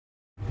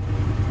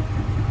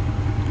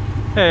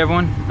Hey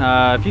everyone,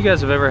 if you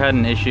guys have ever had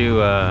an issue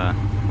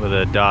with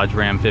a Dodge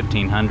Ram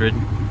 1500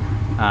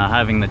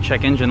 having the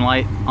check engine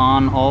light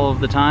on all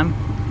of the time,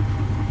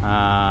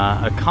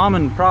 a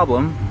common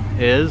problem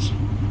is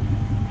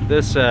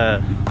this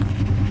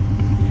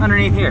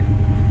underneath here.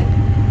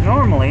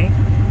 Normally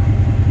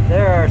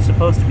there are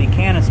supposed to be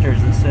canisters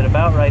that sit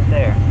about right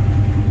there.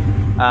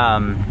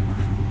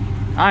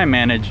 I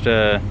managed,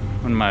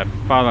 when my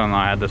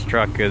father-in-law had this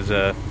truck,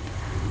 I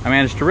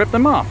managed to rip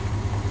them off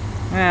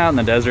out in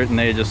the desert, and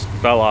they just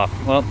fell off.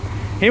 Well,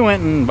 he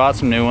went and bought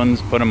some new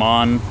ones, put them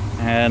on,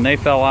 and they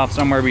fell off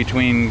somewhere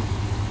between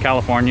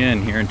California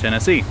and here in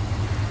Tennessee.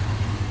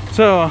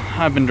 So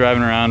I've been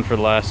driving around for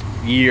the last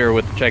year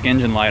with the check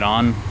engine light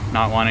on,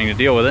 not wanting to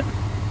deal with it,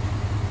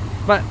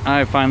 but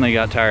I finally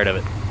got tired of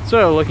it.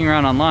 So looking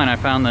around online, I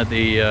found that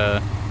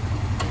the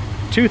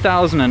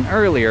 2000 and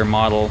earlier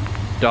model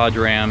Dodge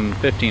Ram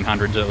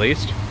 1500s, at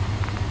least,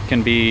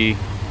 can be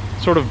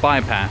sort of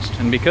bypassed.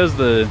 And because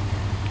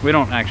we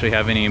don't actually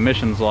have any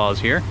emissions laws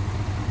here,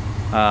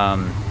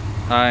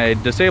 I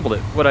disabled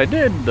it. What I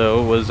did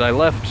though was I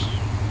left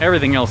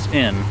everything else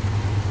in,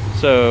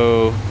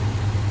 so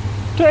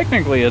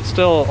technically it's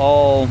still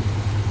all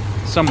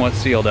somewhat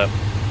sealed up.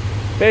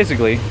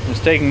 Basically,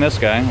 just taking this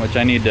guy, which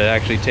I need to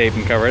actually tape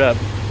and cover it up,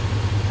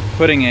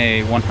 putting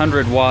a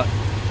 100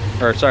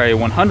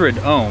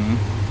 ohm,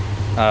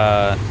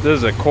 this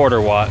is a quarter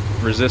watt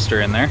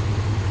resistor in there.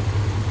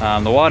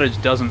 The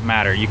wattage doesn't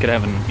matter. You could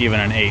have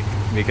even an 8,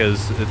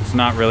 because it's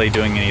not really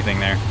doing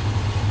anything there.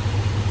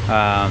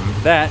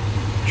 That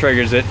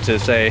triggers it to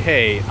say,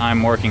 hey,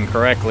 I'm working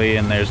correctly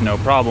and there's no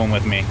problem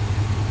with me.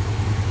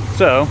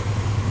 So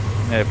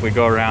if we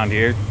go around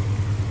here,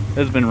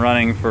 it's been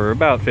running for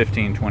about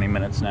 15-20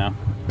 minutes now,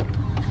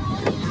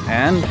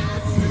 and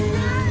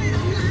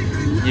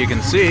you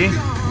can see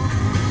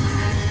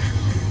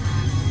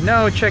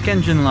no check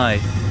engine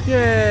light.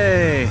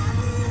 Yay!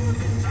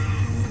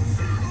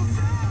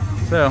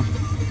 So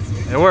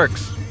it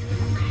works.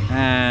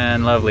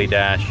 And lovely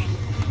dash.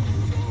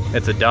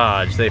 It's a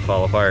Dodge, they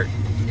fall apart.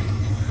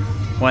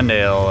 One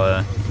day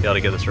I'll be able to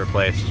get this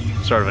replaced.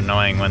 It's sort of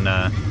annoying when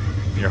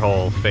your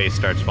whole face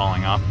starts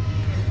falling off.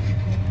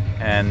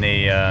 And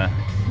the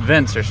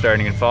vents are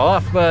starting to fall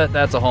off, but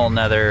that's a whole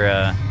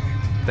nother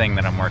thing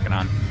that I'm working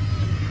on.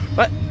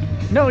 But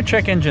no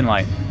check engine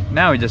light.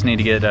 Now we just need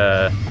to get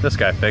this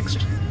guy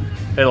fixed.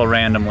 It'll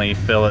randomly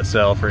fill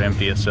itself or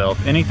empty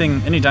itself.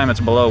 Anytime it's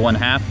below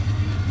 1/2,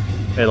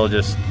 it'll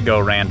just go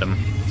random.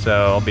 So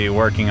I'll be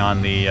working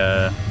on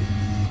the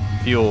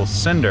fuel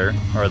sender,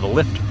 or the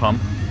lift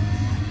pump,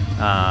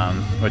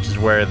 which is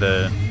where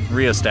the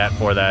rheostat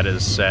for that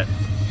is set.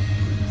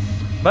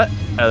 But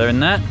other than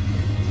that,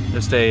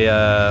 just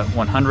a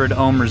 100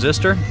 ohm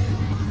resistor.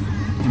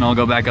 And I'll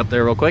go back up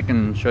there real quick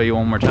and show you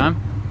one more time.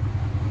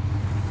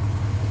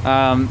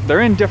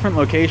 They're in different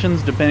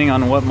locations depending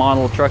on what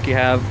model truck you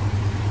have.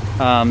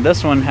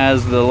 This one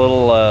has the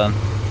little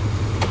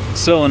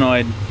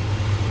solenoid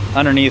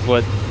underneath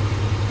what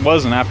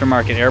was an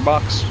aftermarket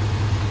airbox.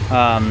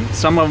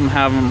 Some of them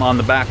have them on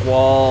the back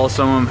wall,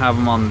 some of them have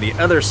them on the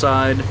other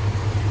side.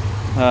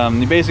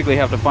 You basically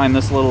have to find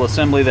this little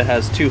assembly that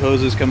has 2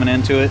 hoses coming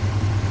into it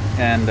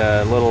and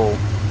a little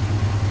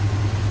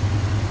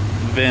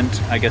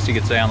vent, I guess you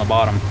could say, on the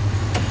bottom.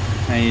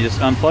 And you just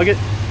unplug it,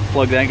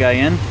 plug that guy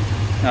in.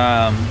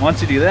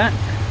 Once you do that,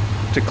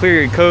 to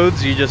clear your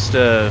codes, you just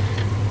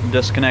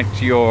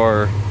disconnect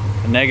your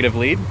negative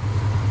lead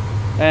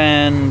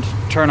and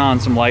turn on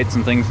some lights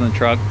and things in the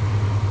truck.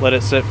 Let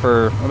it sit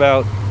for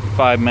about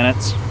 5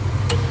 minutes.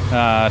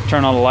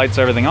 Turn all the lights,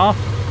 everything off.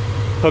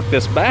 Hook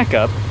this back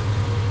up,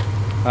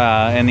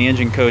 and the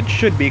engine code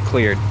should be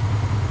cleared.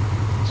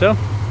 So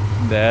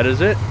that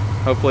is it.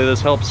 Hopefully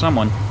this helps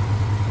someone.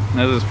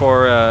 This is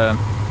for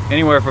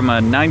anywhere from a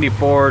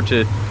 94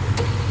 to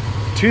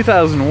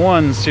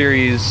 2001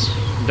 series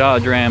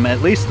Dodge Ram,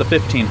 at least the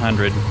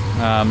 1500.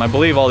 I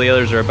believe all the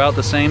others are about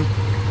the same,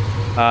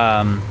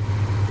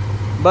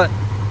 but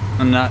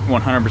I'm not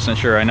 100%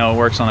 sure. I know it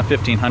works on a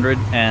 1500,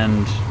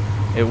 and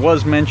it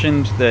was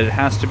mentioned that it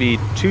has to be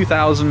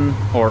 2000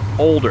 or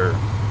older,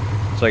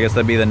 so I guess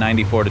that'd be the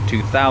 94 to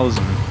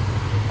 2000,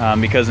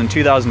 because in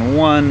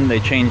 2001 they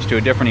changed to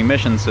a different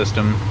emission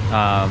system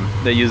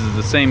that uses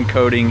the same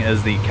coding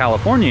as the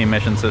California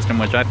emission system,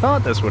 which I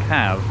thought this would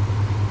have,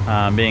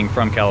 being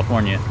from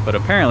California, but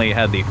apparently it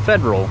had the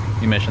federal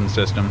emission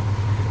system,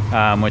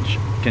 which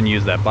can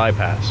use that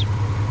bypass.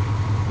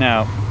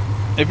 Now,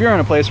 if you're in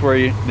a place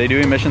where they do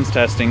emissions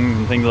testing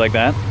and things like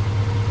that,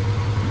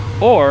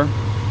 or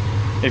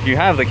if you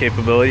have the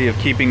capability of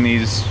keeping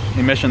these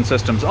emission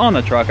systems on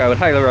the truck, I would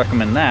highly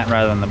recommend that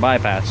rather than the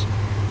bypass.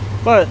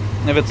 But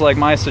if it's like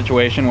my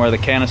situation where the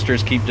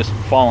canisters keep just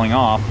falling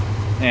off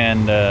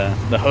and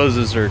the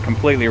hoses are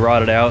completely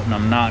rotted out and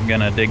I'm not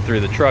gonna dig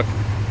through the truck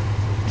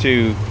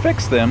to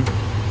fix them,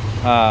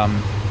 I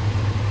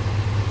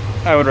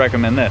would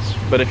recommend this.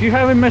 But if you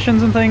have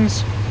emissions and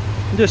things,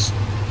 just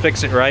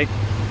fix it right.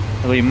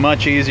 It'll be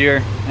much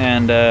easier.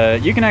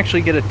 and you can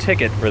actually get a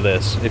ticket for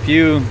this. If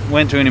you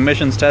went to an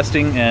emissions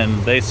testing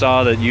and they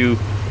saw that you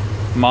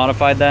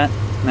modified that.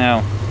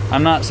 Now,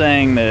 I'm not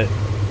saying that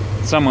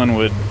someone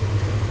would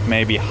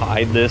maybe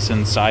hide this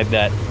inside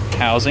that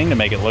housing to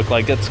make it look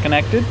like it's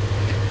connected,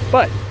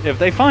 but if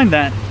they find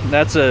that,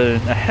 that's a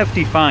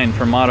hefty fine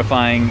for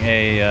modifying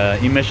a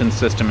emissions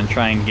system and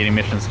trying to get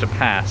emissions to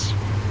pass.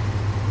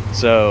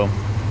 So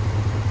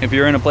if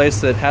you're in a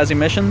place that has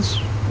emissions,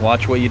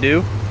 watch what you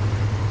do.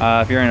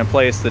 If you're in a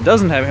place that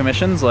doesn't have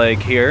emissions, like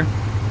here,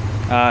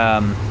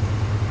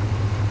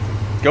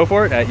 go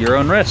for it at your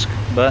own risk.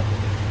 But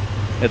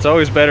it's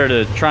always better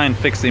to try and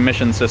fix the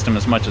emission system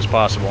as much as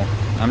possible.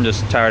 I'm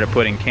just tired of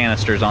putting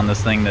canisters on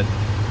this thing that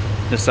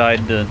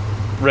decide to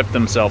rip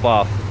themselves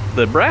off.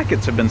 The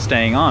brackets have been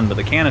staying on, but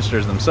the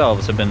canisters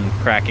themselves have been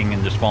cracking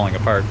and just falling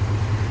apart.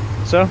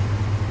 So,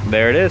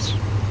 there it is.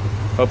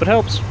 Hope it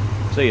helps.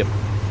 See ya.